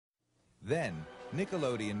Then,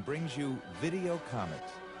 Nickelodeon brings you Video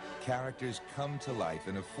Comics. Characters come to life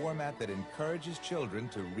in a format that encourages children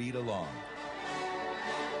to read along.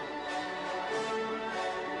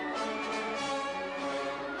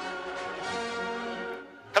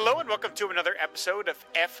 Hello and welcome to another episode of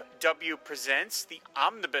FW Presents, the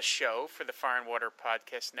omnibus show for the Fire and Water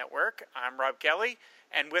Podcast Network. I'm Rob Kelly,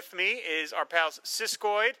 and with me is our pals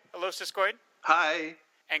Siskoid. Hello, Siskoid. Hi.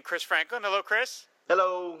 And Chris Franklin. Hello, Chris.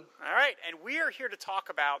 Hello. All right, and we are here to talk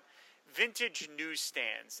about vintage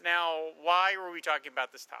newsstands. Now, why were we talking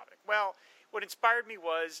about this topic? Well, what inspired me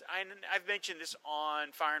was, and I've mentioned this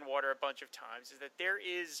on Fire and Water a bunch of times, is that there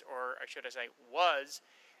is, or should I say was,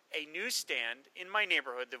 a newsstand in my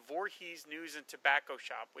neighborhood, the Voorhees News and Tobacco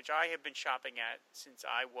Shop, which I have been shopping at since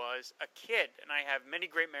I was a kid. And I have many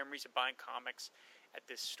great memories of buying comics at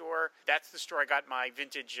this store. That's the store I got my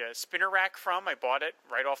vintage spinner rack from. I bought it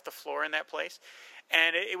right off the floor in that place.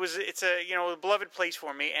 And it's a beloved place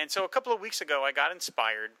for me. And so a couple of weeks ago, I got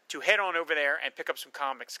inspired to head on over there and pick up some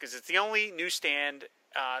comics because it's the only newsstand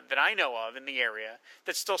that I know of in the area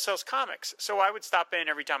that still sells comics. So I would stop in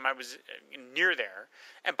every time I was near there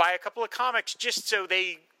and buy a couple of comics just so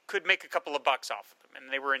they could make a couple of bucks off of them.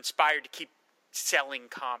 And they were inspired to keep selling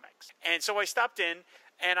comics. And so I stopped in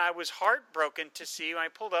and I was heartbroken to see when I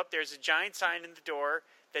pulled up, there's a giant sign in the door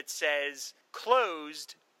that says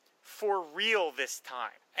closed for real this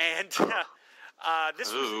time. And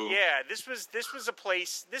this was a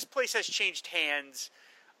place. This place has changed hands.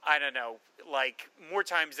 I don't know, like more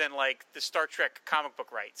times than like the Star Trek comic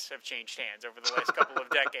book rights have changed hands over the last couple of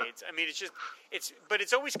decades. I mean, but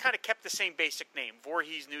it's always kind of kept the same basic name: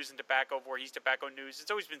 Voorhees News and Tobacco, Voorhees Tobacco News.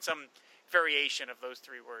 It's always been some variation of those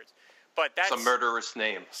three words. But that's some murderous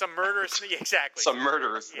name. Exactly. Some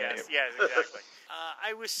murderous name. Yes, exactly.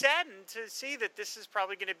 I was saddened to see that this is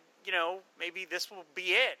probably going to, maybe this will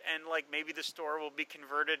be it, and like maybe the store will be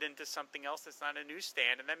converted into something else that's not a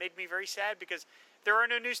newsstand, and that made me very sad because there are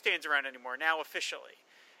no newsstands around anymore now officially.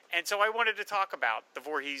 And so I wanted to talk about the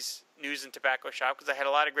Voorhees News and Tobacco Shop because I had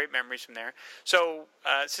a lot of great memories from there. So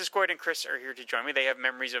Siskoid and Chris are here to join me. They have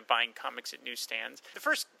memories of buying comics at newsstands. The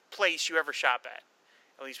first place you ever shop at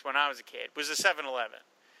least when I was a kid, was a 7-Eleven.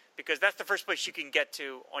 Because that's the first place you can get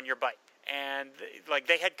to on your bike. And like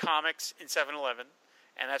they had comics in 7-Eleven,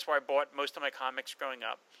 and that's where I bought most of my comics growing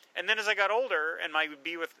up. And then as I got older, and I would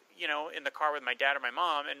be with, in the car with my dad or my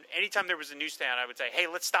mom, and anytime there was a newsstand, I would say, hey,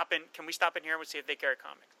 let's stop in. Can we stop in here and we'll see if they carry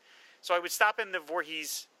comics? So I would stop in the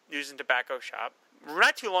Voorhees News and Tobacco Shop.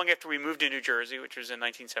 Not too long after we moved to New Jersey, which was in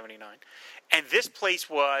 1979. And this place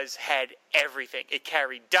had everything. It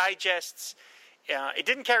carried digests. It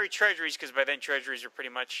didn't carry treasuries because by then treasuries are pretty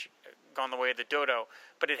much gone the way of the dodo.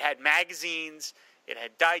 But it had magazines, it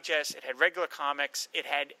had digests, it had regular comics, it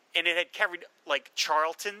had carried like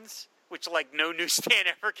Charltons, which like no newsstand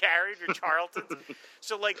ever carried, or Charltons.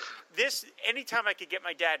 So like this, anytime I could get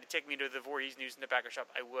my dad to take me to the Voorhees News and Tobacco Shop,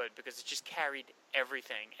 I would, because it just carried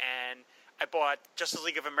everything. And I bought Justice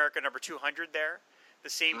League of America number 200 there, the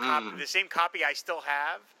same copy I still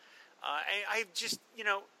have. I just,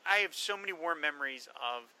 I have so many warm memories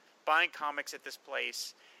of buying comics at this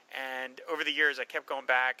place, and over the years I kept going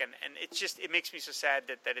back, and it makes me so sad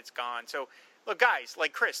that it's gone. So, look, guys,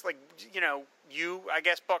 like Chris, like, you, I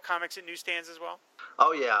guess, bought comics at newsstands as well?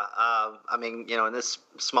 Oh, yeah. I mean, in this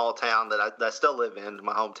small town that I still live in,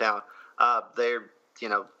 my hometown,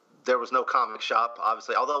 there was no comic shop,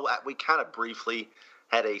 obviously, although we kind of briefly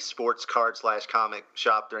had a sports card / comic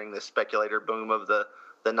shop during the speculator boom of the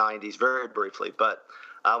 90s, very briefly. But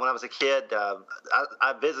when I was a kid,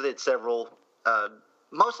 I visited several,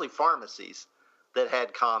 mostly pharmacies that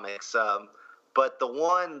had comics. But the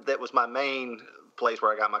one that was my main place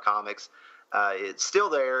where I got my comics, it's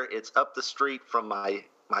still there. It's up the street from my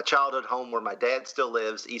childhood home where my dad still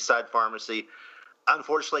lives, Eastside Pharmacy.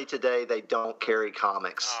 Unfortunately, today they don't carry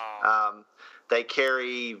comics. They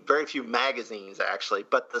carry very few magazines, actually.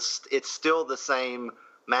 But it's still the same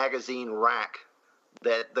magazine rack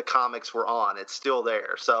that the comics were on. It's still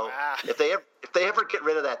there. So if they ever get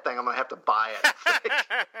rid of that thing, I'm gonna have to buy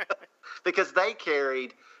it because they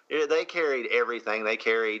carried everything. They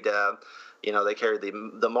carried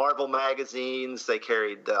the Marvel magazines. They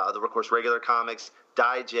carried of course regular comics,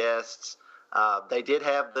 digests. They did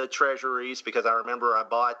have the treasuries because I remember I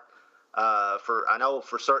bought I know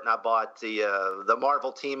for certain I bought the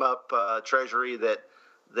Marvel team up treasury that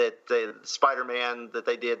the Spider-Man that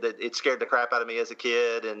they did, that it scared the crap out of me as a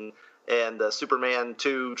kid, and the Superman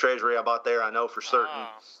 2 treasury I bought there, I know for certain.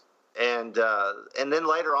 And then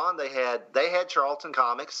later on they had Charlton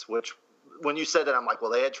comics, which when you said that, I'm like,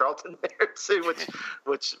 well, they had Charlton there too,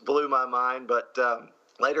 which blew my mind. But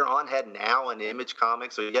later on had Now and Image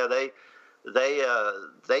Comics. So yeah,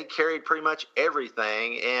 they carried pretty much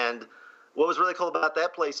everything. And what was really cool about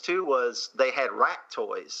that place too was they had rack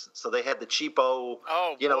toys. So they had the cheapo,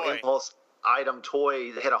 impulse item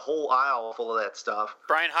toy. They had a whole aisle full of that stuff.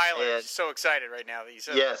 Brian Heiler is so excited right now that you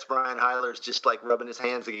said yes, Brian Heiler's just like rubbing his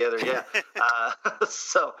hands together. Yeah.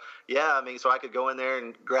 So I could go in there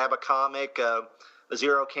and grab a comic, a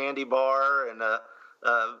Zero candy bar, and a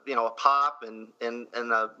pop and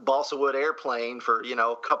a balsa wood airplane for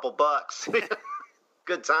a couple bucks.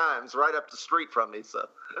 Good times right up the street from me. So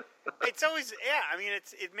it's always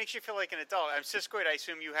it makes you feel like an adult. I'm Siskoid. I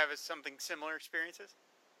assume you have something similar experiences.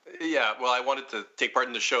 Yeah, well, I wanted to take part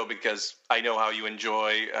in the show because I know how you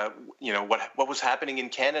enjoy, what was happening in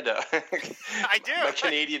Canada. I do. My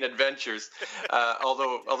Canadian adventures,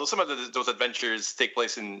 although some of those adventures take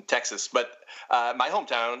place in Texas. But my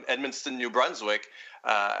hometown, Edmundston, New Brunswick,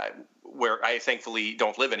 where I thankfully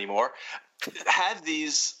don't live anymore, had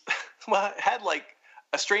like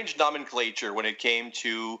a strange nomenclature when it came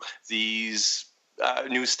to these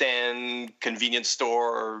newsstand, convenience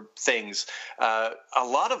store things. A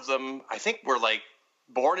lot of them, I think, were like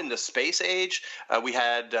born in the space age. We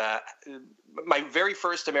had my very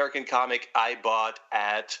first American comic I bought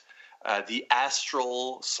at the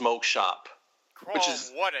Astral Smoke Shop, which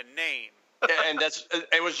is what a name. And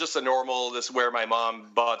it was just a normal, this where my mom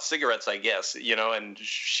bought cigarettes, I guess, and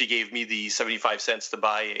she gave me the 75 cents to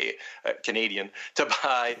buy a Canadian, to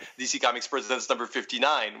buy DC Comics Presents number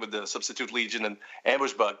 59 with the Substitute Legion and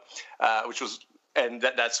Ambush Bug,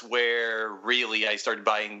 that's where really I started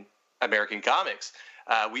buying American comics.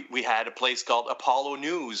 We had a place called Apollo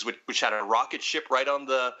News, which had a rocket ship right on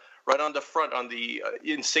the front, on the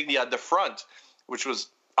insignia at the front, which was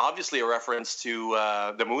obviously a reference to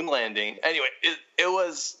the moon landing. Anyway,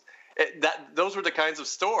 those were the kinds of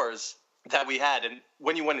stores that we had. And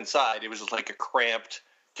when you went inside, it was just like a cramped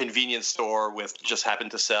convenience store with just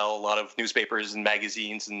happened to sell a lot of newspapers and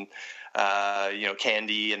magazines and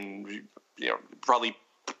candy and probably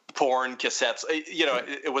porn cassettes.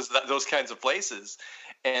 It was those kinds of places.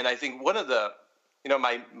 And I think one of the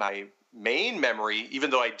my main memory, even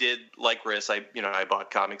though I did, like Riss, I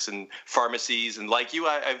bought comics in pharmacies, and like you,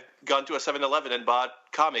 I've gone to a 7-Eleven and bought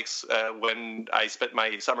comics when I spent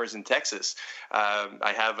my summers in Texas.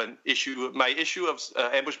 I have my issue of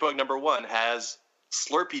Ambush Bug number 1 has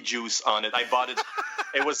Slurpee juice on it. I bought it.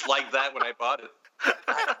 It was like that when I bought it.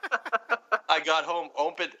 I got home,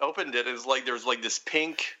 opened it, and it's like there's like this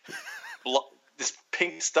pink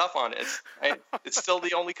stuff on it. It's still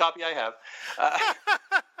the only copy I have.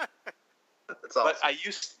 That's awesome. But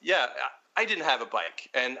I didn't have a bike,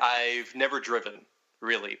 and I've never driven,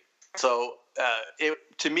 really. So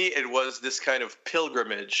to me, it was this kind of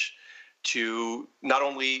pilgrimage to not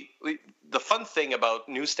only the fun thing about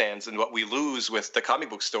newsstands and what we lose with the comic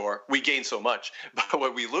book store, we gain so much, but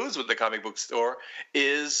what we lose with the comic book store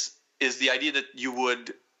is the idea that you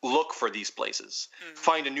would look for these places,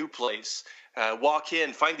 find a new place, walk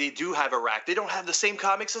in, find they do have a rack. They don't have the same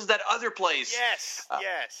comics as that other place. Yes.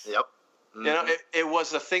 Yep. Mm-hmm. It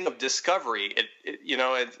was a thing of discovery.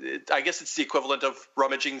 I guess it's the equivalent of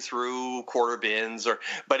rummaging through quarter bins,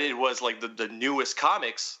 but it was like the newest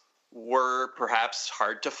comics were perhaps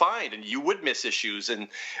hard to find, and you would miss issues, and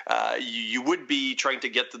you would be trying to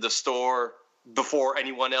get to the store before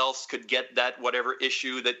anyone else could get that whatever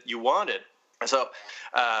issue that you wanted. So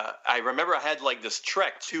I remember I had like this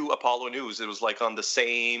trek to Apollo News. It was like on the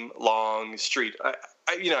same long street.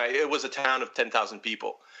 It was a town of 10,000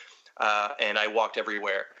 people. And I walked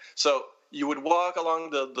everywhere. So you would walk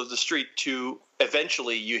along the street to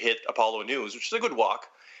eventually you hit Apollo News, which is a good walk.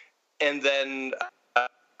 And then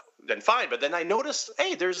fine. But then I noticed,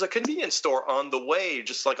 hey, there's a convenience store on the way,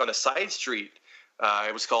 just like on a side street.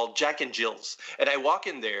 It was called Jack and Jill's. And I walk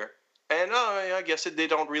in there, and I guess they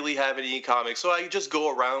don't really have any comics. So I just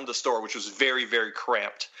go around the store, which was very, very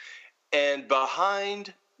cramped. And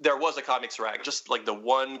behind, there was a comics rack, just like the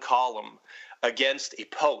one column against a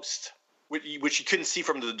post, which you couldn't see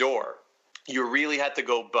from the door. You really had to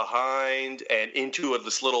go behind and into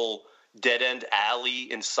this little dead-end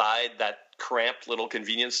alley inside that cramped little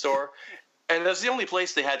convenience store. And that's the only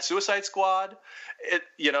place they had Suicide Squad.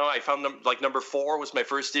 I found them, like number 4 was my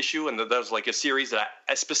first issue, and that was like a series that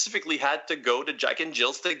I specifically had to go to Jack and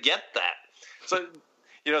Jill's to get that. So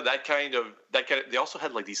that kind of. They also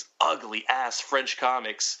had like these ugly ass French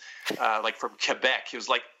comics, like from Quebec. It was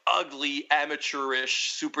like ugly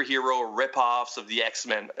amateurish superhero ripoffs of the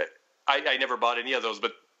X-Men. I never bought any of those,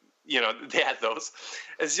 but they had those.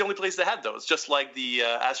 It's the only place that had those. Just like the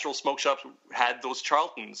Astral Smoke Shop had those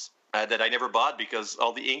Charltons. that I never bought because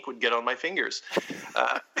all the ink would get on my fingers.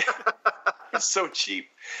 It's so cheap.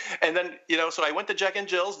 And then, so I went to Jack and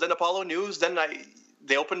Jill's, then Apollo News, then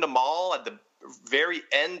they opened a mall at the very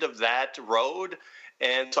end of that road.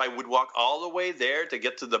 And so I would walk all the way there to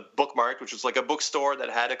get to the Book Mart, which was like a bookstore that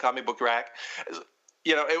had a comic book rack.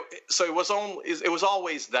 So it was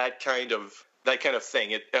always that kind of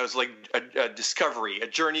thing. It was like a discovery, a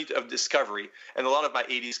journey of discovery. And a lot of my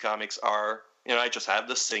 80s comics are, I just have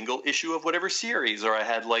the single issue of whatever series, or I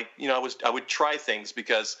had I would try things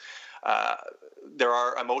because there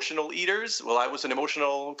are emotional eaters. Well, I was an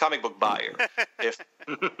emotional comic book buyer. If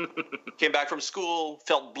came back from school,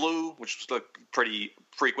 felt blue, which was pretty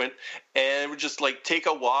frequent, and would just take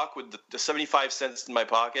a walk with the 75 cents in my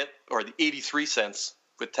pocket, or the 83 cents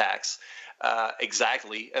with tax,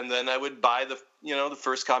 exactly, and then I would buy the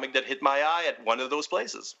first comic that hit my eye at one of those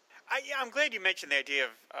places. I'm glad you mentioned the idea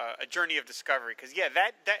of a journey of discovery, because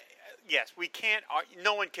that yes, we can't.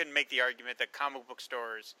 No one can make the argument that comic book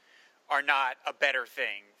stores are not a better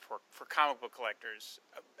thing for comic book collectors.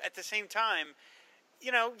 At the same time,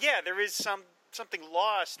 there is something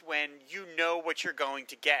lost when you know what you're going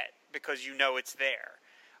to get because you know it's there.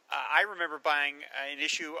 I remember buying an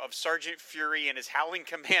issue of Sergeant Fury and his Howling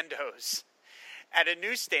Commandos at a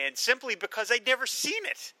newsstand simply because I'd never seen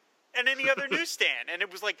it at any other newsstand, and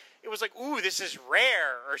it was like, ooh, this is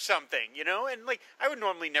rare or something, and I would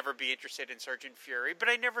normally never be interested in Sergeant Fury, but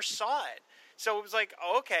I never saw it. So it was like,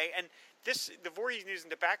 oh, okay. And the Voorhees News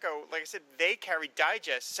and Tobacco, like I said, they carried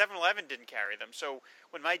digests. 7-Eleven didn't carry them. So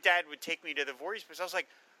when my dad would take me to the Voorhees place, I was like,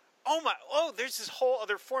 there's this whole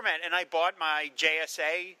other format. And I bought my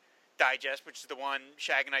JSA digest, which is the one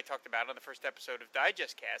Shag and I talked about on the first episode of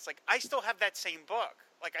Digest Cast. I still have that same book.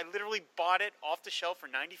 I literally bought it off the shelf for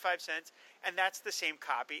 95 cents, and that's the same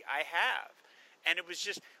copy I have. And it was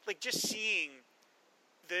just seeing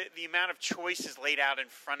the amount of choices laid out in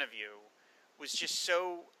front of you was just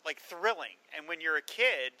so thrilling. And when you're a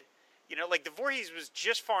kid, the Voorhees was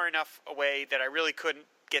just far enough away that I really couldn't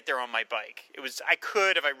get there on my bike. I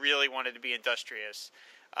could if I really wanted to be industrious,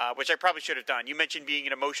 which I probably should have done. You mentioned being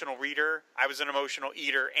an emotional reader. I was an emotional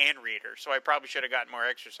eater and reader, so I probably should have gotten more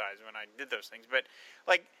exercise when I did those things. But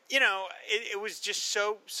it was just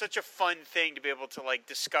such a fun thing to be able to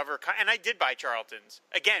discover. And I did buy Charlton's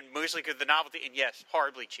again, mostly because of the novelty, and yes,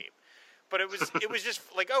 horribly cheap. But it was just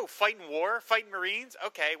fighting war, fighting Marines.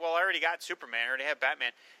 Okay, well, I already got Superman. I already have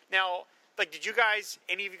Batman. Now, did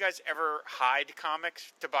any of you guys ever hide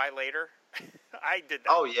comics to buy later? I did that.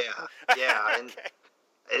 Oh yeah, and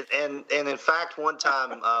okay. and in fact, one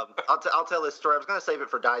time, I'll tell this story. I was going to save it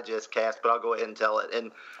for Digest Cast, but I'll go ahead and tell it.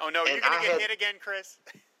 And oh no, you're going to get hit again, Chris?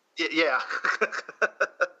 Yeah.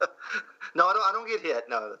 No, I don't get hit.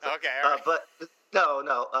 No. Okay. All right. But no.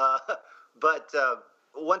 But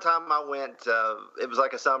one time I went. It was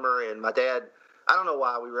like a summer, and my dad. I don't know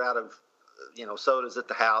why we were out of, sodas at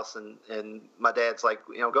the house, and my dad's like,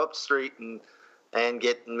 go up the street and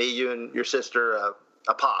get me, you, and your sister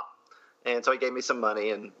a pop. And so he gave me some money,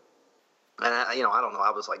 and I don't know,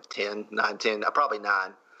 I was like 10, probably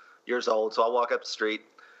 9 years old. So I walk up the street,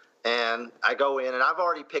 and I go in, and I've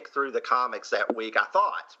already picked through the comics that week, I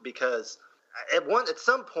thought, because at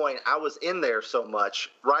some point I was in there so much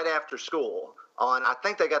right after school. I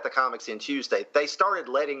think they got the comics in Tuesday. They started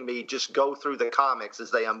letting me just go through the comics as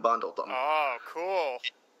they unbundled them. Oh, cool.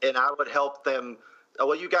 And I would help them.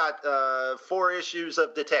 Well, you got 4 issues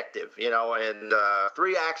of Detective, and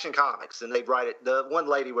 3 Action Comics. And they'd write it. The one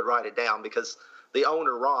lady would write it down because the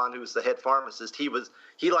owner, Ron, who's the head pharmacist, he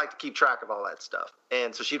liked to keep track of all that stuff.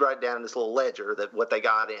 And so she'd write it down in this little ledger that what they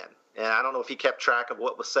got in. And I don't know if he kept track of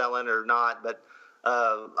what was selling or not, but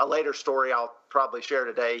a later story I'll probably share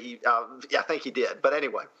today. I think he did. But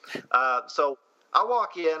anyway, so I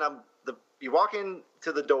walk in. You walk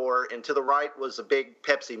into the door, and to the right was a big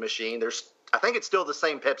Pepsi machine. I think it's still the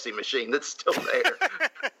same Pepsi machine that's still there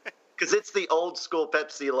because it's the old school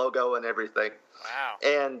Pepsi logo and everything. Wow.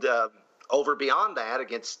 And over beyond that,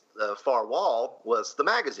 against the far wall, was the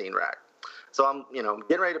magazine rack. So I'm,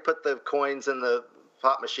 getting ready to put the coins in the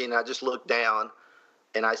pop machine. And I just look down.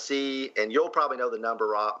 And I see, and you'll probably know the number,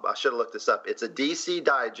 Rob. I should have looked this up. It's a DC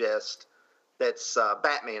Digest that's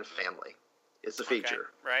Batman Family. It's the feature.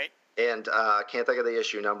 Okay, right. And I can't think of the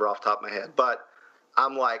issue number off the top of my head. But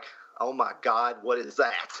I'm like, oh, my God, what is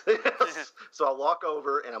that? So I walk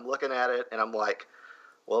over, and I'm looking at it, and I'm like,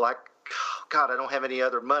 well, God, I don't have any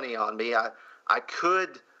other money on me. I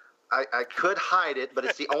could hide it, but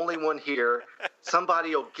it's the only one here.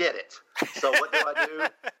 Somebody will get it. So what do I do?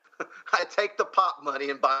 I take the pop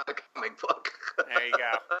money and buy a comic book. There you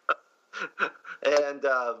go. And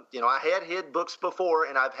I had hid books before,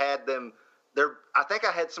 and I've had them there. I think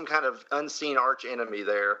I had some kind of unseen arch enemy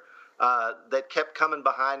there that kept coming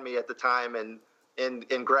behind me at the time and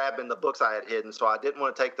grabbing the books I had hidden. So I didn't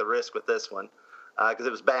want to take the risk with this one because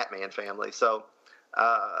it was Batman family. So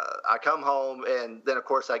I come home, and then of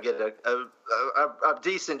course I get a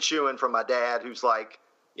decent chewing from my dad, who's like,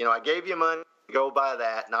 I gave you money, go buy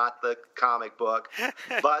that, not the comic book.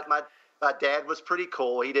 But my dad was pretty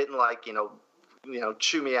cool. He didn't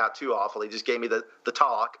chew me out too awful. He just gave me the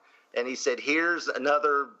talk, and he said, "Here's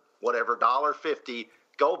another whatever $1.50.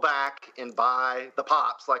 Go back and buy the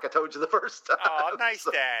pops, like I told you the first time." Oh, nice,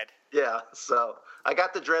 so, Dad. Yeah, so I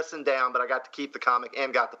got the dressing down, but I got to keep the comic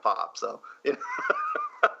and got the pop. So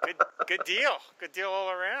Good deal. Good deal all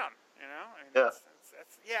around.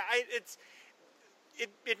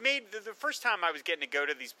 It made the first time I was getting to go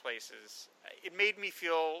to these places, it made me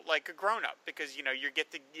feel like a grown up because you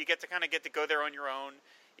get to kind of get to go there on your own.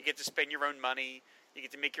 You get to spend your own money. You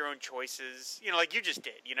get to make your own choices. Like you just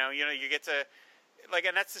did. You get to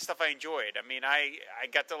and that's the stuff I enjoyed. I mean, I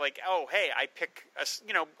got to I pick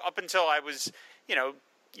up until I was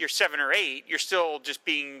you're 7 or 8, you're still just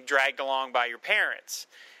being dragged along by your parents.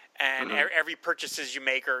 And every purchases you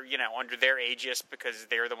make are, under their aegis because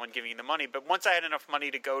they're the one giving you the money. But once I had enough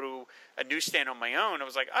money to go to a newsstand on my own, I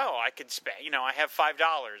was like, I could spend, I have $5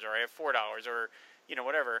 or I have $4 or,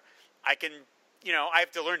 whatever. I can, I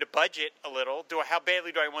have to learn to budget a little. How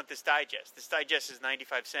badly do I want this digest? This digest is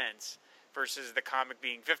 95 cents versus the comic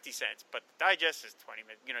being 50 cents. But the digest is 20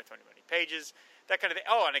 pages, that kind of thing.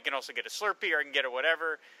 Oh, and I can also get a Slurpee or I can get a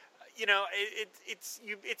whatever.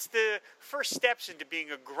 It's the first steps into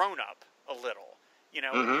being a grown-up a little.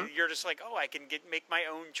 You're just like, I can make my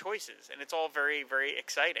own choices, and it's all very, very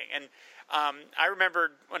exciting. And I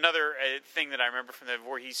remember another thing that I remember from the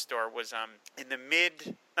Voorhees store was in the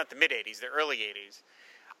not the mid-'80s, the early '80s,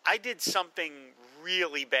 I did something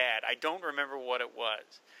really bad. I don't remember what it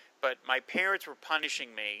was, but my parents were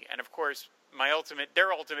punishing me, and of course,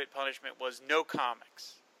 their ultimate punishment was no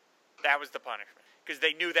comics. That was the punishment. Because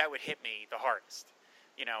they knew that would hit me the hardest.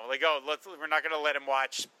 We're not going to let him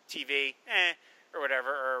watch TV, or whatever,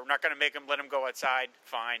 or we're not going to let him go outside,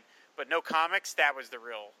 fine. But no comics, that was the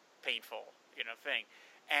real painful, thing.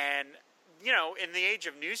 And, in the age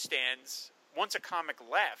of newsstands, once a comic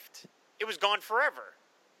left, it was gone forever.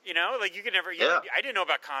 You could never, I didn't know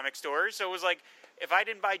about comic stores, so it was like, if I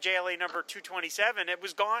didn't buy JLA number 227, it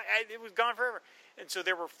was gone forever. And so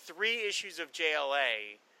there were 3 issues of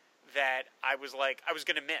JLA that I was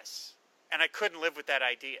going to miss, and I couldn't live with that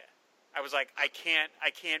idea. I was like, I can't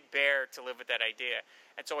bear to live with that idea.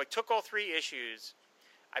 And so I took all 3 issues,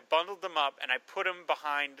 I bundled them up, and I put them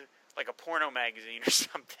behind like a porno magazine or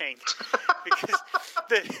something, because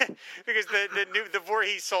the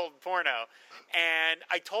Voorhees sold porno. And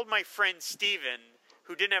I told my friend Steven,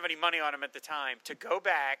 who didn't have any money on him at the time, to go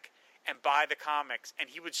back and buy the comics, and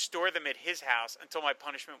he would store them at his house until my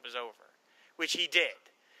punishment was over, which he did.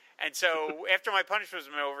 And so after my punishment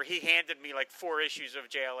was over, he handed me 4 issues of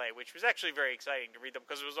JLA, which was actually very exciting to read them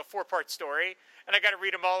because it was a 4-part story, and I got to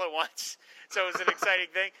read them all at once. So it was an exciting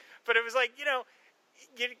thing. But it was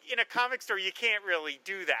in a comic store, you can't really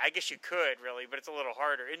do that. I guess you could, really, but it's a little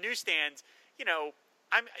harder. In newsstands, you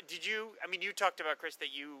talked about, Chris,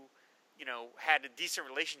 that you had a decent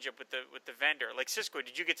relationship with the vendor. Like Cisco,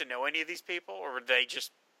 did you get to know any of these people, or were they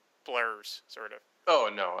just blurs, sort of?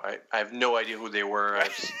 Oh no, I have no idea who they were. I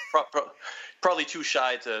was probably too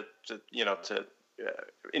shy to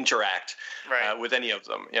interact with any of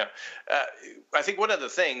them. Yeah, I think one of the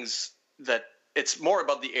things that it's more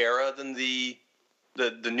about the era than the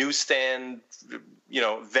newsstand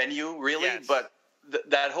venue really, yes. But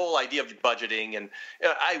that whole idea of budgeting and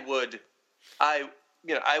I would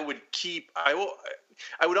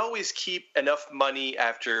always keep enough money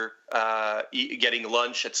after getting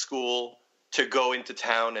lunch at school to go into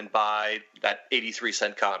town and buy that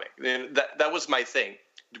 83-cent comic. That was my thing.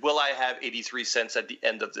 Will I have 83 cents at the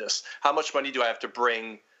end of this? How much money do I have to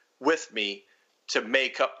bring with me to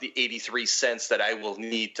make up the 83 cents that I will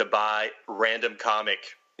need to buy random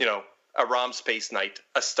comic, a ROM Space Knight,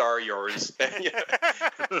 a Star Yours,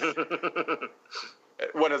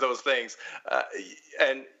 one of those things.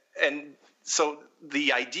 And so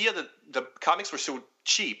the idea that the comics were so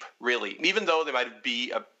cheap, really, even though there might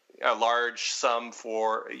be a large sum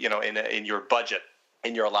for, in your budget,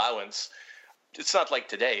 in your allowance, it's not like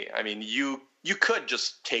today. I mean, you could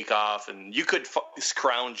just take off and you could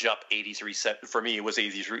scrounge up 83 cents. For me, it was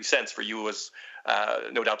 83 cents. For you, it was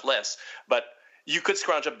no doubt less. But you could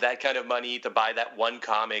scrounge up that kind of money to buy that one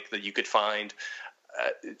comic that you could find.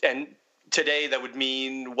 And today that would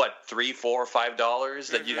mean what, $3, $4,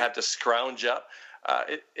 $5 that you'd have to scrounge up.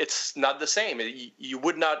 It's not the same. You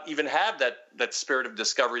would not even have that spirit of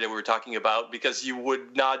discovery that we were talking about, because you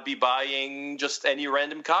would not be buying just any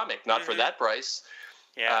random comic, not for that price.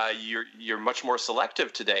 Yeah. You're much more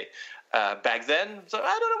selective today. Back then, so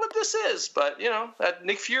I don't know what this is, but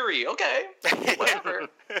Nick Fury, okay, whatever.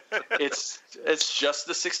 it's just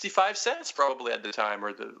the 65 cents probably at the time,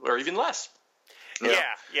 or even less. Yeah.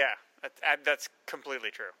 That's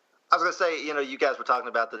completely true. I was going to say, you guys were talking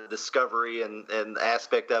about the discovery and the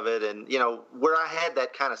aspect of it. And, where I had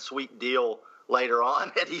that kind of sweet deal later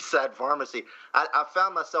on at Eastside Pharmacy, I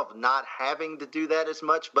found myself not having to do that as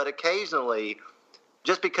much. But occasionally,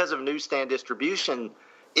 just because of newsstand distribution,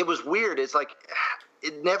 it was weird. It's like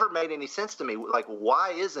it never made any sense to me. Like,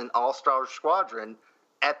 why isn't All-Star Squadron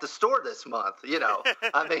at the store this month?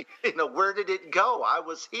 I mean, where did it go? I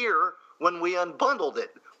was here when we unbundled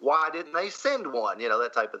it. Why didn't they send one?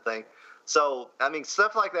 That type of thing. So, I mean,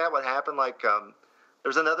 stuff like that would happen. Like,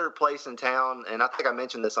 there's another place in town, and I think I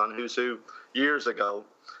mentioned this on Who's Who years ago,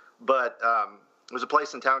 but there was a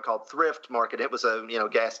place in town called Thrift Market. It was a,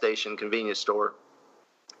 gas station convenience store.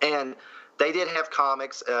 And they did have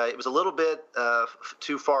comics. It was a little bit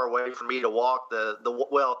too far away for me to walk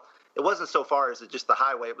well, it wasn't so far as just the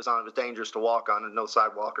highway it was on. It was dangerous to walk on, and no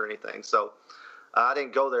sidewalk or anything. So I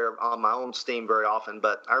didn't go there on my own steam very often.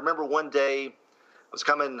 But I remember one day I was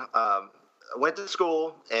coming, went to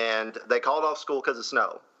school, and they called off school because of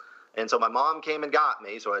snow. And so my mom came and got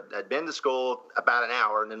me. So I'd been to school about an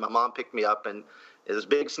hour, and then my mom picked me up, and it was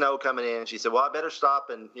big snow coming in. She said, well, I better stop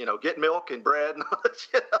and, get milk and bread and all that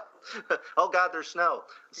shit. Oh, God, there's snow.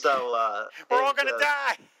 So we're all going to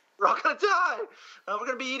die. We're all going to die. We're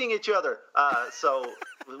going to be eating each other. So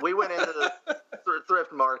we went into the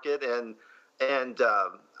thrift market, and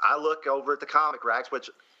I look over at the comic racks, which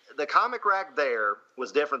the comic rack there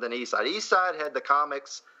was different than Eastside. Eastside had the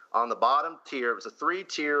comics on the bottom tier. It was a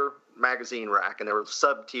 3-tier magazine rack, and there were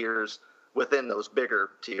sub-tiers within those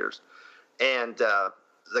bigger tiers. And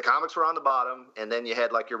the comics were on the bottom, and then you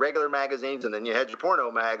had like your regular magazines, and then you had your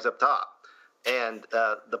porno mags up top. And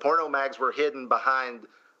the porno mags were hidden behind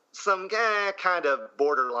some kind of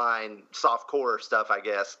borderline softcore stuff, I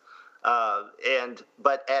guess.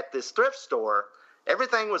 But at this thrift store,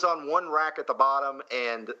 everything was on one rack at the bottom,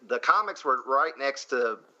 and the comics were right next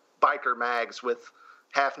to biker mags with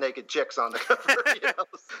half-naked chicks on the cover.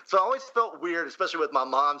 So I always felt weird, especially with my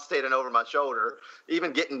mom standing over my shoulder,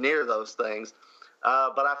 even getting near those things.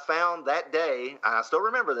 But I found that day, and I still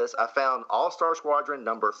remember this, I found All-Star Squadron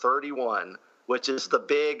number 31, which is the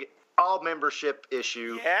big all-membership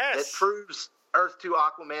issue that proves Earth 2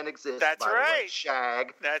 Aquaman exists. That's right.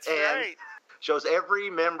 Shag. That's and right. Shows every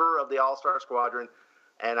member of the All-Star Squadron.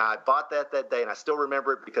 And I bought that day, and I still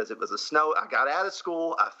remember it because it was a snow. I got out of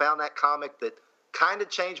school. I found that comic that kind of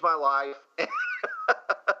changed my life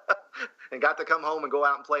and got to come home and go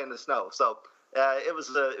out and play in the snow. So it was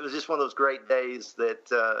just one of those great days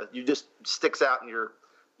that you just sticks out in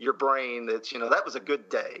your brain that, that was a good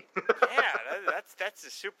day. Yeah, that's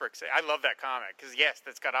a super exciting. I love that comic because, yes,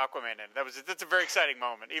 that's got Aquaman in it. That's a very exciting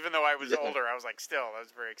moment. Even though I was older, I was like, still, that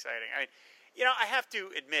was very exciting. I mean, I have to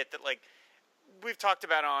admit that, like, we've talked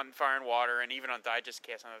about on Fire and Water and even on Digest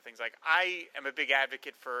Cast and other things. Like, I am a big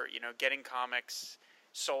advocate for, getting comics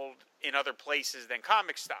sold in other places than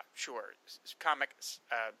comic stop. Sure, comic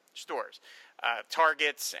stores,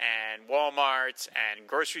 Targets and Walmarts and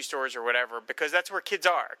grocery stores or whatever, because that's where kids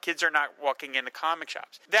are. Kids are not walking into comic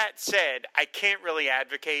shops. That said, I can't really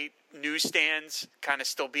advocate newsstands kind of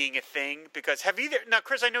still being a thing because now,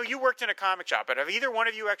 Chris, I know you worked in a comic shop, but have either one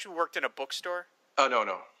of you actually worked in a bookstore? Oh, no.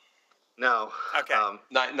 No. Okay.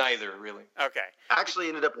 Neither, really. Okay. I actually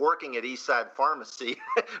ended up working at Eastside Pharmacy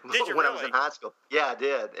when I was in high school. Yeah, I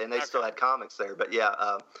did, and they still had comics there. But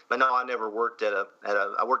but no, I never worked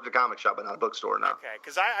I worked at a comic shop, but not a bookstore. No. Okay,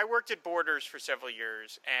 because I worked at Borders for several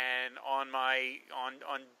years, and on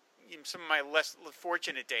some of my less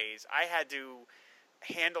fortunate days, I had to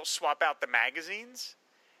swap out the magazines,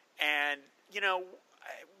 and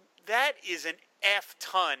that is an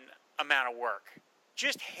F-ton amount of work.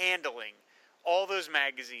 Just handling all those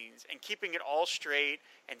magazines and keeping it all straight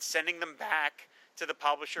and sending them back to the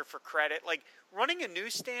publisher for credit. Like, running a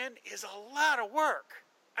newsstand is a lot of work.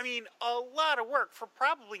 I mean, a lot of work for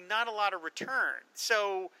probably not a lot of return.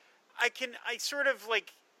 So I can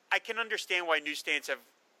understand why newsstands have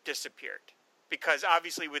disappeared. Because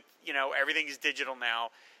obviously with, everything is digital now,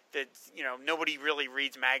 that, nobody really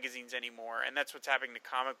reads magazines anymore. And that's what's happening to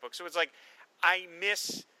comic books. So it's like,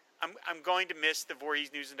 I'm going to miss the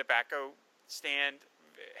Voorhees News and Tobacco stand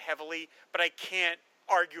heavily, but I can't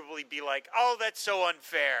arguably be like, oh, that's so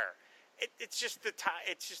unfair. It's just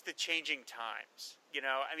the changing times. You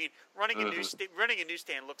know, I mean, running a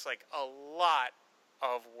newsstand looks like a lot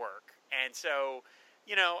of work, and so,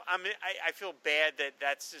 you know, I feel bad that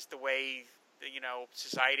that's just the way, you know,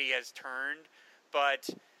 society has turned, but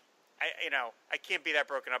I can't be that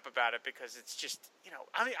broken up about it, because it's just, you know,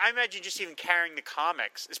 I mean, I imagine just even carrying the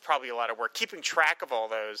comics is probably a lot of work, keeping track of all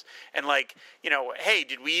those, and like, you know, hey,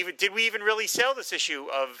 did we even really sell this issue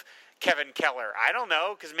of Kevin Keller? I don't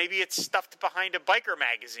know, because maybe it's stuffed behind a biker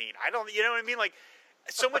magazine. You know what I mean? Like,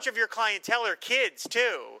 so much of your clientele are kids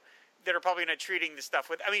too, that are probably not treating the stuff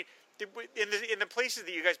with. I mean, in the places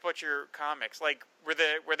that you guys bought your comics, like, were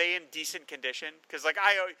they in decent condition? Because like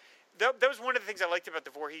that was one of the things I liked about the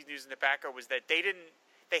Voorhees News and Tobacco, was that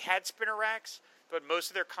they had spinner racks, but most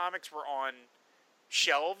of their comics were on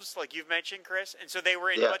shelves, like you've mentioned, Chris, and so they were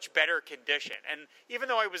in much better condition. And even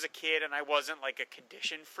though I was a kid and I wasn't like a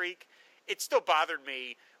condition freak, it still bothered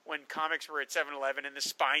me when comics were at 7-Eleven and the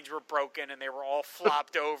spines were broken and they were all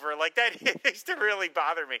flopped over. Like, that used to really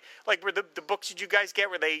bother me. Like, were the books did you guys get,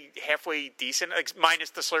 were they halfway decent, like, minus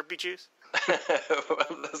the Slurpee juice?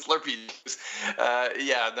 The Slurpee juice.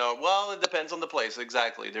 Yeah, no. Well, it depends on the place.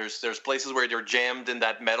 Exactly. There's places where they're jammed in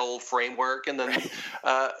that metal framework, and then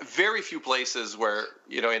very few places where,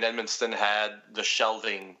 you know, in Edmundston had the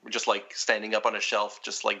shelving, just like standing up on a shelf,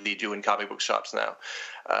 just like they do in comic book shops now.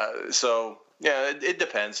 So yeah, it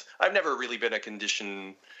depends. I've never really been a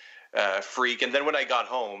condition freak, and then when I got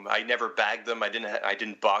home, I never bagged them. I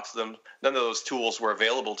didn't box them. None of those tools were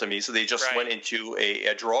available to me, so they just went into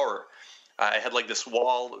a drawer. I had like this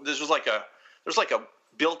wall. There's like a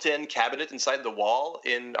built-in cabinet inside the wall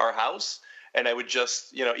in our house, and I would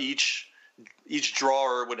just, you know, each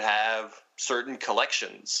drawer would have certain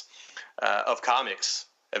collections of comics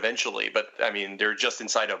eventually. But I mean, they're just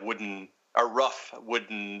inside a rough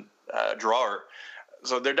wooden drawer.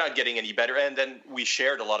 So they're not getting any better. And then we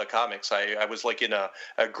shared a lot of comics. I was like in a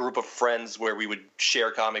group of friends where we would share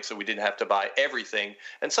comics, so we didn't have to buy everything.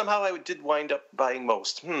 And somehow I did wind up buying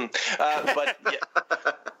most. But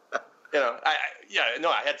yeah, you know,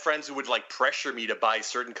 I had friends who would like pressure me to buy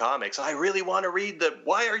certain comics. I really want to read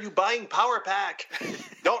why are you buying Power Pack?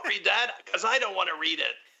 Don't read that, because I don't want to read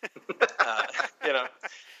it. You know.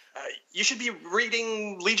 You should be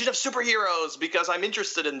reading Legion of Superheroes because I'm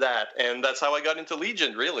interested in that, and that's how I got into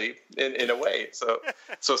Legion, really, in a way. So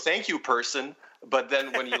thank you, person. But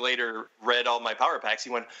then when he later read all my Power Packs, he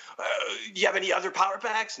went, "You have any other Power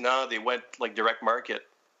Packs?" No, they went like direct market.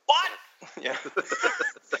 What? Yeah.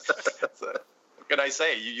 So, what can I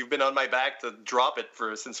say? You've been on my back to drop it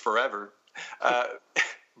since forever.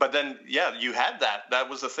 But then, yeah, you had that. That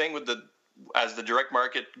was the thing as the direct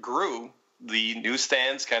market grew. The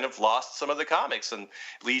newsstands kind of lost some of the comics, and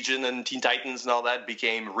Legion and Teen Titans and all that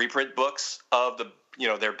became reprint books of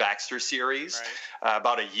their Baxter series. Right.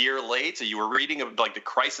 About a year late. So you were reading like the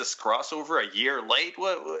Crisis crossover a year late.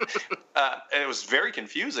 And it was very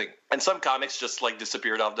confusing. And some comics just like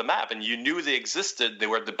disappeared off the map, and you knew they existed. They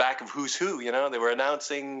were at the back of Who's Who. You know, they were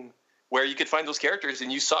announcing where you could find those characters,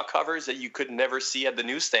 and you saw covers that you could never see at the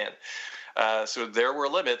newsstand. So there were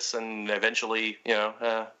limits, and eventually,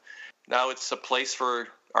 now it's a place for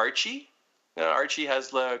Archie. Archie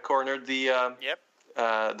has cornered the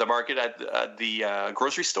market at the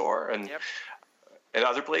grocery store and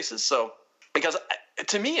other places. So, because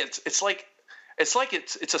to me, it's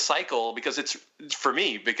a cycle, because it's for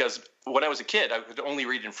me, because when I was a kid, I could only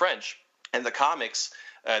read in French, and the comics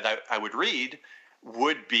that I would read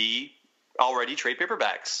would be already trade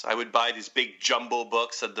paperbacks. I would buy these big jumbo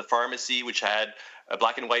books at the pharmacy, which had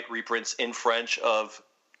black and white reprints in French of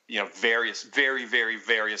various, very, very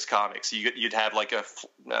various comics. You'd have like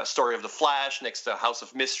a story of the Flash next to House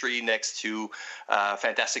of Mystery, next to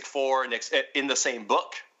Fantastic Four, next in the same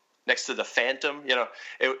book, next to the Phantom.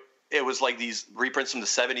 It was like these reprints from the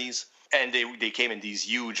 70s, and they came in these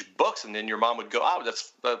huge books, and then your mom would go, "Oh,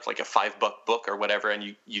 that's like a $5 book or whatever,"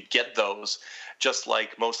 and you'd get those. Just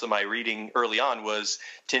like most of my reading early on was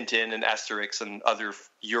Tintin and Asterix and other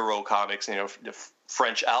Euro comics, the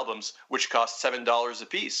French albums, which cost $7 a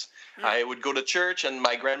piece. I would go to church, and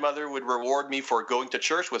my grandmother would reward me for going to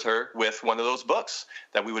church with her with one of those books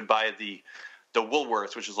that we would buy at the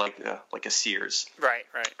Woolworths, which is like a Sears, right,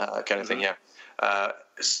 kind of thing. Yeah.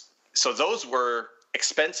 So those were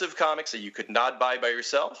expensive comics that you could not buy by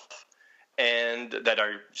yourself, and that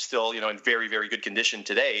are still in very, very good condition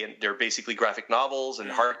today. And they're basically graphic novels and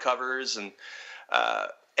hardcovers,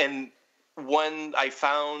 and when I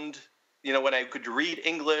found. When I could read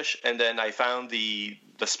English, and then I found the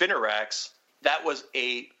spinner racks, that was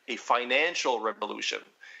a financial revolution.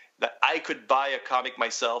 that I could buy a comic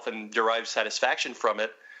myself and derive satisfaction from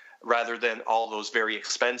it, rather than all those very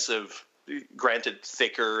expensive, granted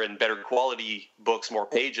thicker and better quality books, more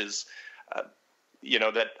pages,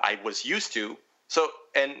 that I was used to. So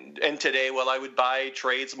and today, well, I would buy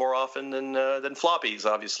trades more often than floppies,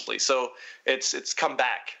 obviously. So it's come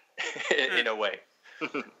back in a way.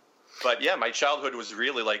 But yeah, my childhood was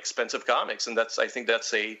really like expensive comics, and I think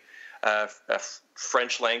that's a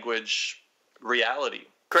French language reality.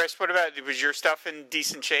 Chris, what about, was your stuff in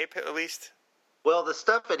decent shape at least? Well, the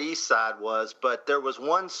stuff at Eastside was, but there was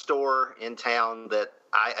one store in town that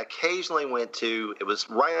I occasionally went to. It was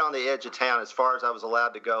right on the edge of town as far as I was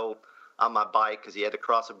allowed to go on my bike, because you had to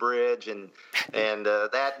cross a bridge, and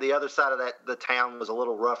that the other side of the town was a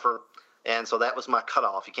little rougher, and so that was my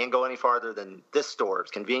cutoff. You can't go any farther than this store.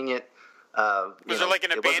 It's convenient. Was there like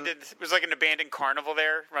an abandoned carnival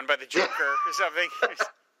there, run by the Joker or something?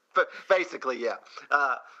 But basically, yeah.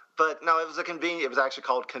 But no, it was it was actually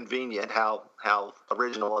called Convenient. How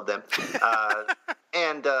original of them.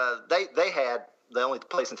 And they had the only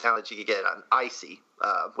place in town that you could get an icy.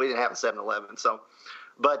 We didn't have a 7-Eleven, so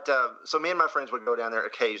me and my friends would go down there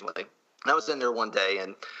occasionally. And I was in there one day,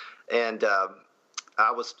 and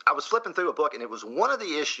I was flipping through a book, and it was one of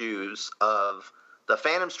the issues of the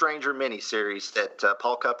Phantom Stranger miniseries that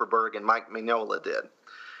Paul Kupperberg and Mike Mignola did.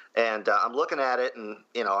 And I'm looking at it, and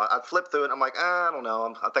I flip through it, and I'm like, I don't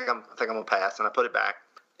know, I think I'm gonna pass, and I put it back.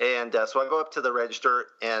 And so I go up to the register,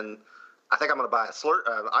 and I think I'm gonna buy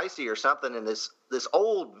a icy or something. And this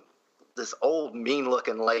old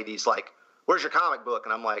mean-looking lady's like, "Where's your comic book?"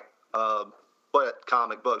 And I'm like, "What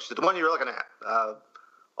comic book?" She said, "The one you're looking at."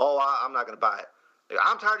 I'm not gonna buy it.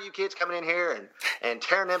 I'm tired of you kids coming in here and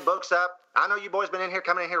tearing them books up. I know you boys been in here,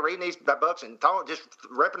 coming in here reading these books and just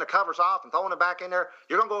ripping the covers off and throwing them back in there.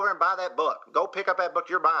 You're going to go over and buy that book. Go pick up that book.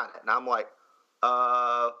 You're buying it. And I'm like,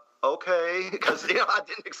 okay. Because, I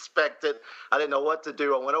didn't expect it. I didn't know what to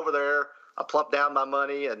do. I went over there. I plumped down my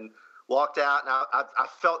money and walked out. And I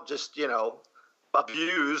felt just,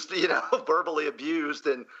 abused, verbally abused.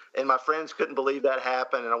 And my friends couldn't believe that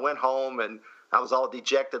happened. And I went home, and I was all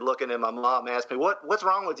dejected looking, and my mom asked me, what's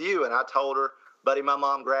wrong with you? And I told her, buddy, my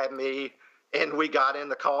mom grabbed me, and we got in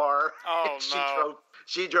the car. Oh, no.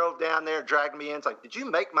 She drove down there, dragged me in. It's like, did you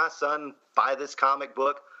make my son buy this comic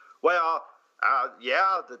book? Well,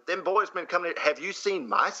 yeah, them boys been coming in. Have you seen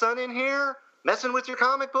my son in here messing with your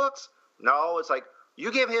comic books? No, it's like,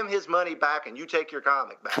 you give him his money back, and you take your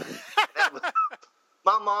comic back.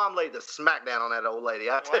 My mom laid the smackdown on that old lady,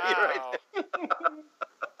 I tell you right there.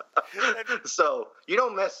 So you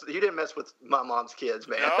didn't mess with my mom's kids,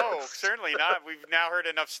 man. No, certainly not. We've now heard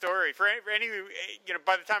enough story. For any,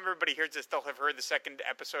 by the time everybody hears this, they'll have heard the second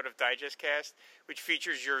episode of Digest Cast, which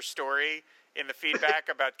features your story in the feedback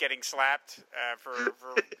about getting slapped for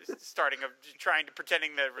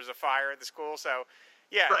pretending there was a fire at the school. So,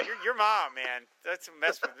 yeah, right. your mom, man, that's a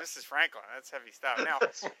mess with Mrs. Franklin. That's heavy stuff. Now,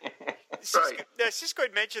 Cisco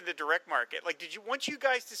had mentioned the direct market. Like, once you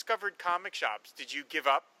guys discovered comic shops, did you give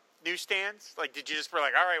up newsstands? Like, did you just be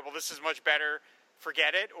like, all right, well, this is much better,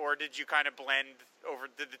 forget it? Or did you kind of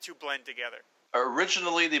did the two blend together?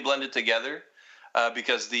 Originally, they blended together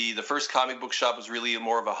because the first comic book shop was really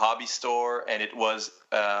more of a hobby store, and it was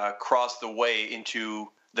across the way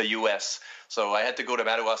into the U.S. So I had to go to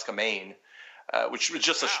Madawaska, Maine, which was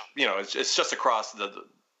just, it's just across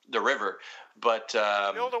the river. But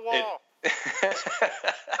build a wall.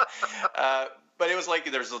 But it was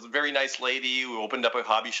like there's a very nice lady who opened up a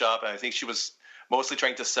hobby shop, and I think she was mostly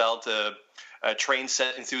trying to sell to train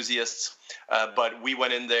set enthusiasts. But we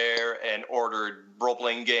went in there and ordered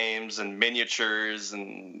role-playing games and miniatures,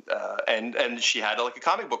 and she had like a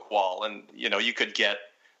comic book wall, and you could get.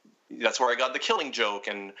 That's where I got The Killing Joke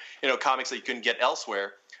and comics that you couldn't get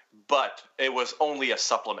elsewhere. But it was only a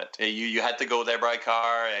supplement. You had to go there by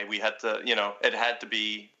car, and we had to, it had to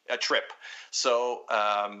be a trip. So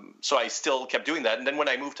I still kept doing that. And then when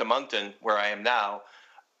I moved to Moncton, where I am now,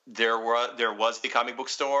 there was the comic book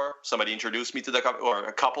store. Somebody introduced me to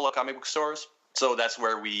a couple of comic book stores. So that's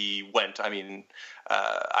where we went. I mean,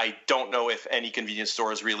 I don't know if any convenience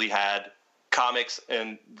stores really had comics,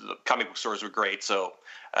 and the comic book stores were great. So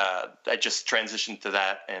I just transitioned to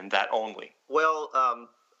that and that only. Well,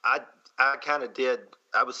 I kind of did.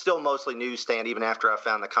 I was still mostly newsstand even after I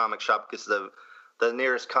found the comic shop, because the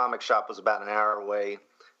nearest comic shop was about an hour away,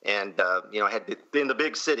 and I had to be in the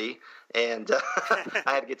big city, and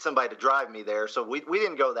I had to get somebody to drive me there. So we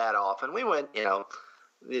didn't go that often. We went 2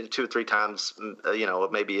 or 3 times,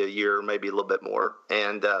 maybe a year, maybe a little bit more.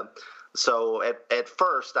 And so at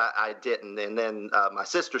first I didn't, and then my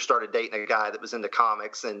sister started dating a guy that was into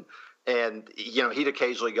comics, and And, he'd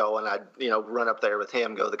occasionally go, and I'd, run up there with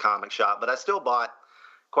him, go to the comic shop. But I still bought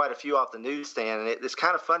quite a few off the newsstand. And it's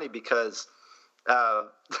kind of funny because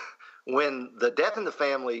when the Death in the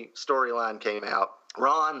Family storyline came out,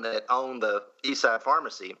 Ron, that owned the Eastside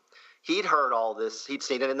Pharmacy, he'd heard all this. He'd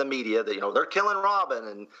seen it in the media that, they're killing Robin,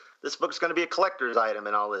 and this book's going to be a collector's item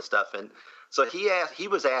and all this stuff. And so he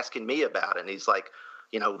was asking me about it. And he's like,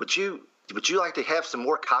 would you like to have some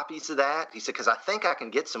more copies of that? He said, because I think I can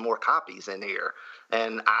get some more copies in here.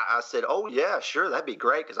 And I said, oh, yeah, sure, that'd be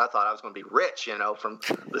great, because I thought I was going to be rich, from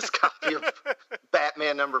this copy of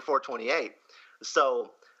Batman number 428.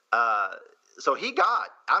 So he got,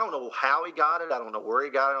 I don't know how he got it. I don't know where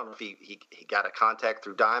he got it. I don't know if he got a contact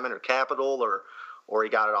through Diamond or Capital or he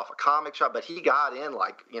got it off a comic shop, but he got in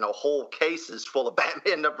whole cases full of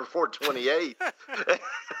Batman number 428.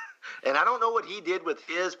 And I don't know what he did with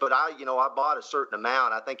his, but I bought a certain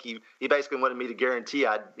amount. I think he basically wanted me to guarantee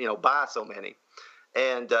I'd, buy so many.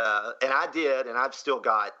 And I did, and I've still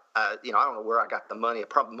got, I don't know where I got the money.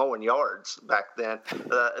 Probably mowing yards back then.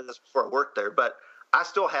 That's before I worked there. But I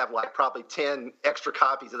still have probably 10 extra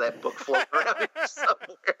copies of that book floating around here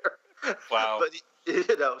somewhere. Wow. But,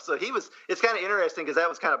 so it's kind of interesting because that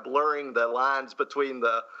was kind of blurring the lines between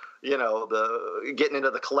the getting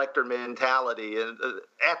into the collector mentality and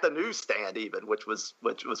at the newsstand even, which was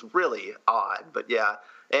really odd. But yeah,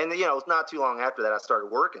 and it's not too long after that I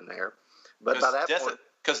started working there. But by that point,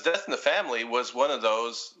 because Death in the Family was one of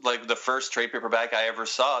those, the first trade paperback I ever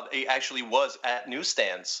saw. It actually was at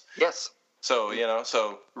newsstands. Yes. So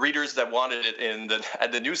so readers that wanted it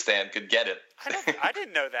at the newsstand could get it. I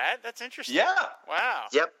didn't know that. That's interesting. Yeah. Wow.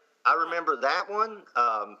 Yep, I remember that one.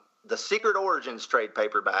 The Secret Origins trade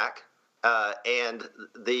paperback, and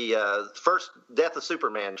the first Death of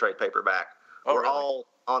Superman trade paperback were all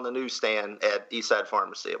on the newsstand at Eastside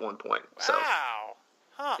Pharmacy at one point. Wow. So,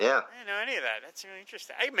 huh. Yeah. I didn't know any of that. That's really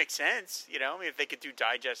interesting. It makes sense. If they could do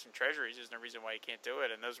digests and treasuries, there's no reason why you can't do it.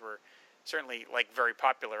 And those were certainly very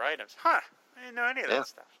popular items. Huh. I didn't know any of that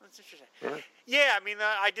stuff. That's interesting. Yeah,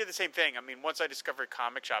 I did the same thing. Once I discovered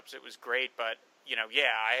comic shops, it was great, but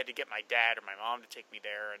I had to get my dad or my mom to take me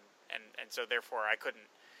there, and so therefore I couldn't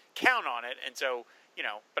count on it. And so,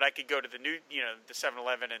 but I could go to the new, the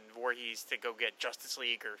 7-Eleven and Voorhees to go get Justice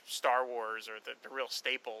League or Star Wars or the real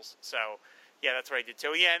staples. So, yeah, that's what I did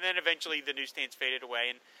too. Yeah, and then eventually the newsstands faded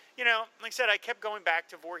away. And, like I said, I kept going back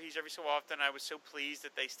to Voorhees every so often. I was so pleased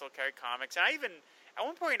that they still carried comics. And at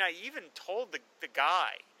one point, I even told the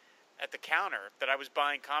guy at the counter that I was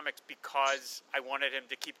buying comics because I wanted him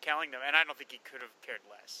to keep counting them, and I don't think he could have cared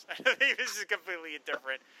less. He was completely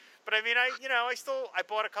indifferent. But I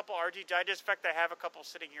bought a couple RG Digest. In fact, I have a couple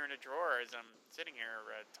sitting here in a drawer as I'm sitting here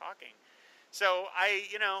talking. So I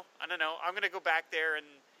don't know. I'm going to go back there,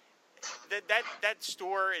 and that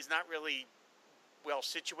store is not really well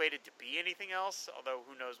situated to be anything else, although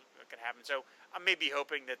who knows what could happen. So I may be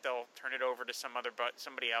hoping that they'll turn it over to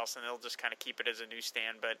somebody else, and they'll just kind of keep it as a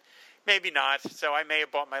newsstand, but maybe not. So I may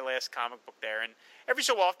have bought my last comic book there. And every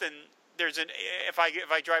so often, if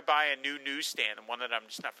I drive by a new newsstand, one that I'm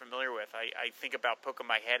just not familiar with, I think about poking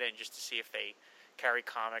my head in just to see if they carry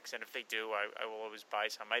comics, and if they do, I will always buy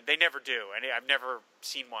some. They never do, and I've never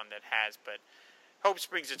seen one that has, but hope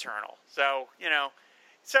springs eternal. So,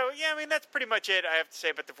 So, yeah, that's pretty much it I have to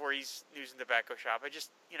say about the Voorhees News and Tobacco Shop. I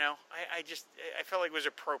felt like it was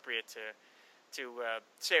appropriate to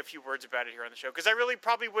say a few words about it here on the show, because I really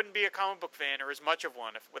probably wouldn't be a comic book fan or as much of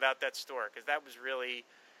one without that store, because that was really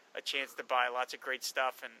a chance to buy lots of great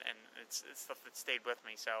stuff, and it's stuff that stayed with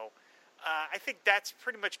me. So I think that's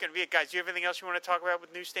pretty much going to be it, guys. Do you have anything else you want to talk about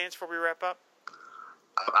with newsstands before we wrap up?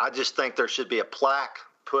 I just think there should be a plaque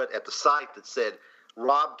put at the site that said,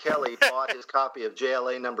 Rob Kelly bought his copy of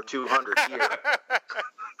JLA number 200 here.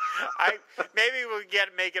 Maybe we'll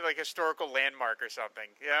make it like a historical landmark or something.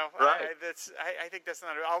 Right. I think that's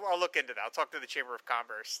not. I'll look into that. I'll talk to the Chamber of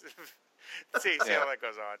Commerce. see how that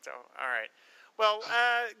goes on. So, all right. Well,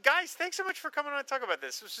 guys, thanks so much for coming on and talking about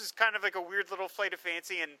this. This is kind of like a weird little flight of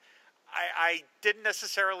fancy, and I didn't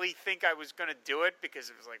necessarily think I was going to do it, because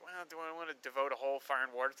it was like, well, do I want to devote a whole Fire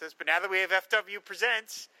and Water to this? But now that we have FW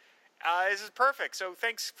Presents, this is perfect. So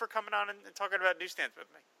thanks for coming on and talking about newsstands with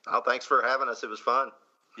me. Oh, thanks for having us. It was fun.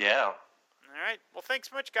 Yeah. All right. Well, thanks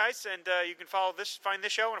so much, guys. And you can find this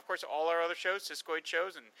show, and of course all our other shows, Siskoid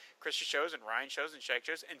shows and Chris's shows and Ryan's shows and Shag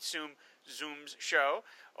shows and Zoom's show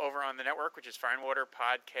over on the network, which is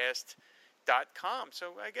fireandwaterpodcast.com.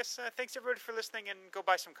 So I guess thanks everybody for listening, and go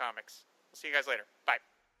buy some comics. We'll see you guys later. Bye.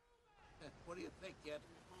 What do you think, Ed?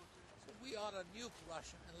 So we ought to nuke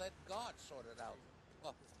Russia and let God sort it out.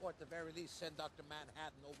 Well, or at the very least, send Dr.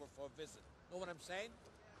 Manhattan over for a visit. Know what I'm saying?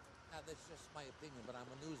 Now, that's just my opinion, but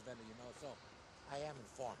I'm a news vendor, you know, so I am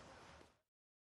informed.